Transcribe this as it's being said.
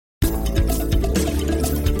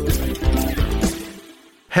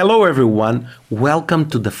Hello, everyone. Welcome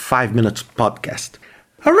to the 5 Minutes Podcast.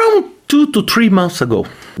 Around 2 to 3 months ago,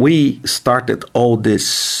 we started all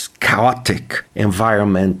this chaotic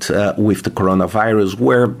environment with the coronavirus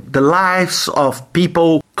where the lives of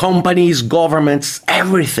people, companies, governments,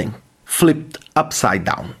 everything flipped upside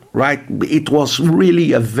down, right? It was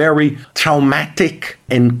really a very traumatic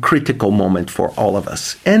and critical moment for all of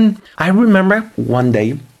us. And I remember one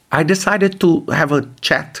day, I decided to have a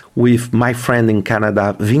chat with my friend in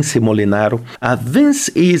Canada, Vince Molinaro. Vince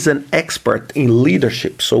is an expert in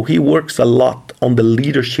leadership, so he works a lot on the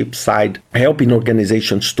leadership side, helping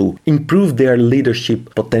organizations to improve their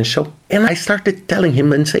leadership potential. And I started telling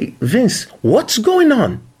him and say, Vince, what's going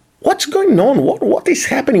on? What's going on? What is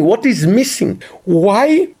happening? What is missing?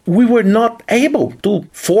 Why we were not able to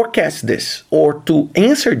forecast this or to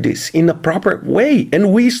answer this in a proper way?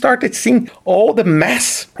 And we started seeing all the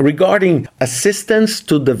mess regarding assistance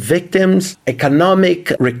to the victims,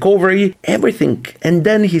 economic recovery, everything. And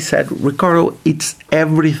then he said, Ricardo,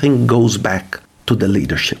 everything goes back to the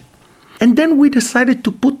leadership. And then we decided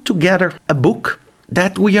to put together a book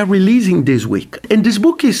that we are releasing this week. And this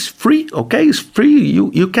book is free, okay? It's free.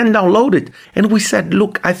 You can download it. And we said,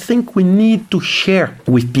 look, I think we need to share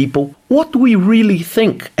with people what we really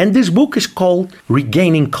think. And this book is called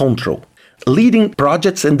Regaining Control, Leading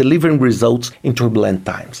Projects and Delivering Results in Turbulent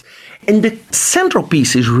Times. And the central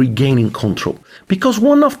piece is regaining control. Because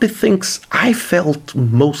one of the things I felt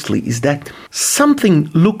mostly is that something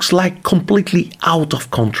looks like completely out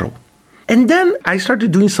of control. And then I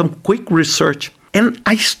started doing some quick research. And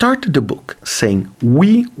I started the book saying,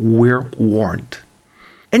 we were warned.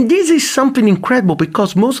 And this is something incredible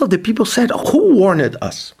because most of the people said, who warned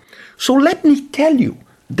us? So let me tell you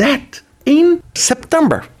that in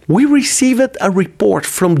September, we received a report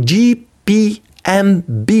from GPMB,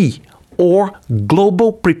 or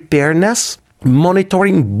Global Preparedness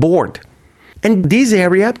Monitoring Board. And this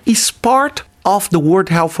area is part of the World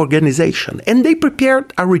Health Organization. And they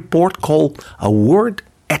prepared a report called A World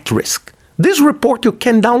at Risk. This report you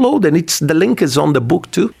can download, and the link is on the book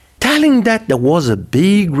too, telling that there was a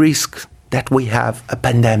big risk that we have a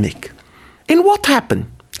pandemic. And what happened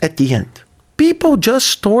at the end? People just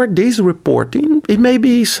stored this report in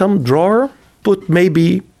maybe some drawer, put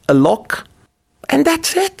maybe a lock, and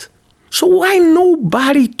that's it. So why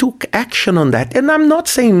nobody took action on that? And I'm not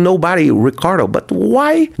saying nobody, Ricardo, but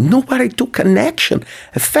why nobody took an action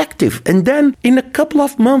effective? And then in a couple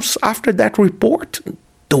of months after that report,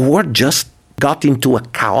 the world just got into a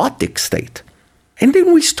chaotic state. And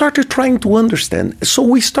then we started trying to understand. So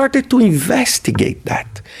we started to investigate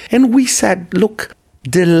that. And we said, look,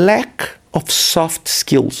 the lack of soft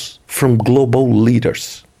skills from global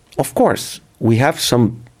leaders. Of course, we have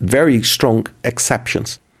some very strong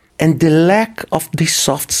exceptions. And the lack of these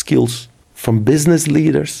soft skills from business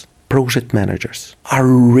leaders, project managers are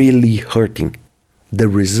really hurting. The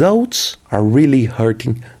results are really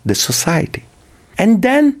hurting the society. And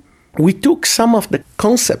then we took some of the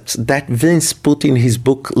concepts that Vince put in his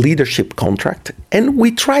book, Leadership Contract, and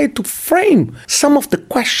we tried to frame some of the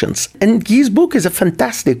questions. And his book is a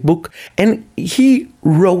fantastic book, and he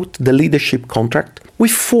wrote the Leadership Contract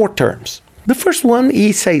with 4 terms. The first one,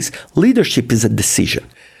 he says, leadership is a decision.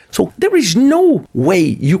 So there is no way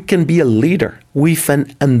you can be a leader with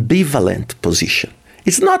an ambivalent position.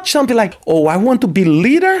 It's not something like, I want to be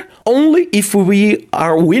leader only if we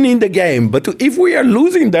are winning the game. But if we are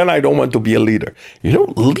losing, then I don't want to be a leader.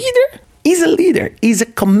 Leader is a leader, is a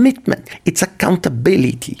commitment. It's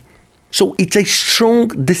accountability. So it's a strong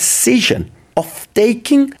decision of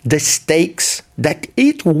taking the stakes that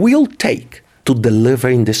it will take to deliver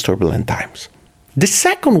in these turbulent times. The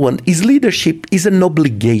second one is leadership is an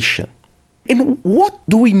obligation. And what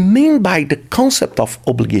do we mean by the concept of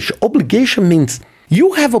obligation? Obligation means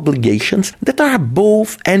you have obligations that are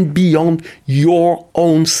above and beyond your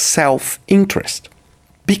own self-interest.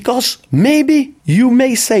 Because maybe you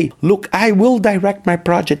may say, look, I will direct my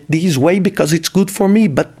project this way because it's good for me,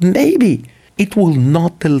 but maybe it will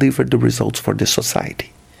not deliver the results for the society.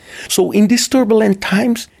 So in these turbulent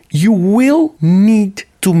times, you will need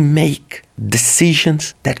to make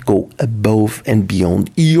decisions that go above and beyond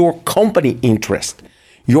your company interest,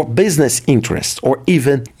 your business interest, or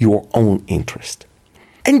even your own interest.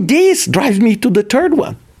 And this drives me to the third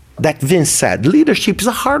one that Vince said. Leadership is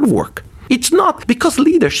a hard work. It's not, because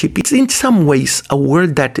leadership is in some ways a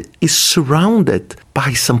word that is surrounded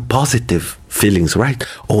by some positive feelings, right?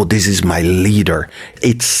 This is my leader.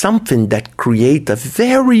 It's something that creates a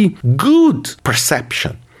very good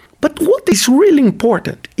perception. But what is really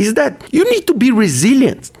important is that you need to be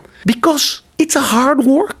resilient because it's a hard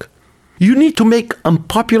work. You need to make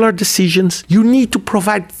unpopular decisions. You need to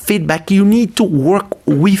provide feedback. You need to work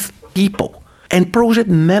with people. And project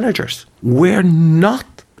managers were not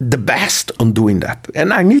the best on doing that.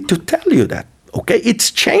 And I need to tell you that, okay?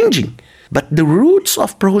 It's changing. But the roots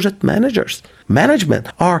of project management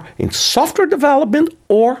are in software development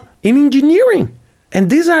or in engineering.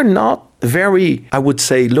 And these are not very, I would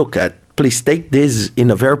say, please take this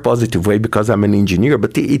in a very positive way because I'm an engineer,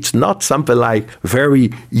 but it's not something like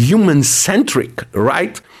very human-centric,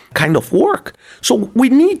 right, kind of work. So we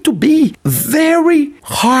need to be very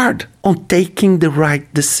hard on taking the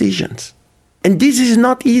right decisions. And this is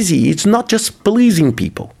not easy. It's not just pleasing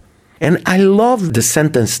people. And I love the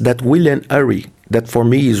sentence that William Ury, that for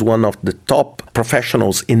me is one of the top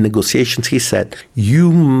professionals in negotiations, he said,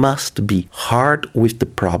 you must be hard with the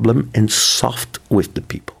problem and soft with the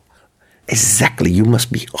people. Exactly, you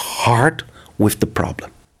must be hard with the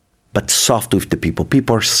problem, but soft with the people.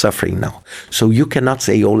 People are suffering now. So you cannot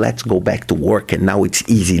say, let's go back to work and now it's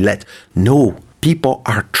easy. No, people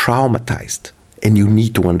are traumatized and you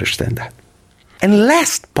need to understand that. And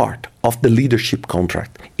last part of the leadership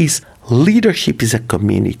contract is leadership is a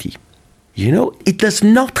community. It does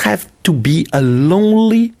not have to be a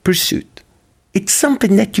lonely pursuit. It's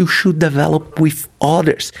something that you should develop with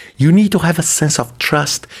others. You need to have a sense of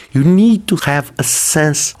trust. You need to have a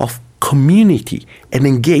sense of community and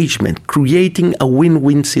engagement, creating a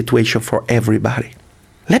win-win situation for everybody.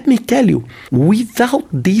 Let me tell you, without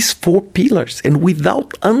these 4 pillars and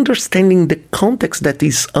without understanding the context that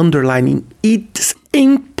is underlining, it's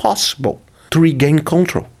impossible to regain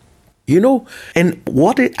control. And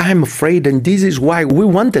what I'm afraid, and this is why we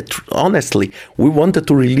wanted to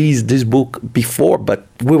release this book before, but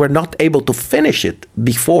we were not able to finish it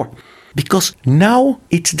before. Because now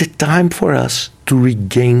it's the time for us to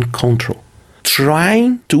regain control.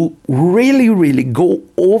 Trying to really, really go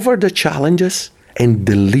over the challenges and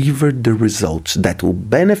deliver the results that will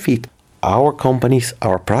benefit our companies,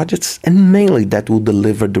 our projects, and mainly that will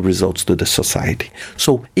deliver the results to the society.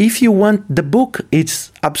 So if you want the book,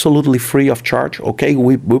 it's absolutely free of charge, okay?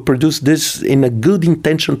 We produce this in a good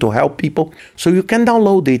intention to help people. So you can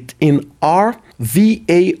download it in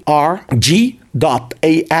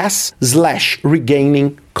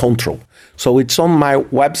rvarg.as/regaining control. So it's on my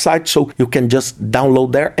website, so you can just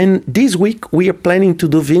download there. And this week, we are planning to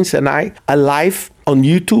do, Vince and I, a live on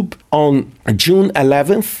YouTube on June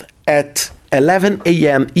 11th at 11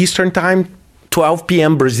 a.m. Eastern Time, 12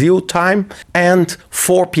 p.m. Brazil time, and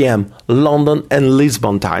 4 p.m. London and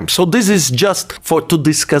Lisbon time. So this is just to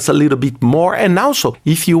discuss a little bit more. And also,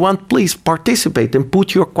 if you want, please participate and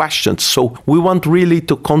put your questions. So we want really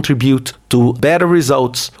to contribute to better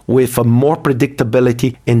results with more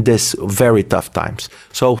predictability in these very tough times.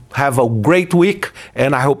 So have a great week,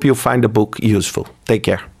 and I hope you find the book useful. Take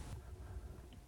care.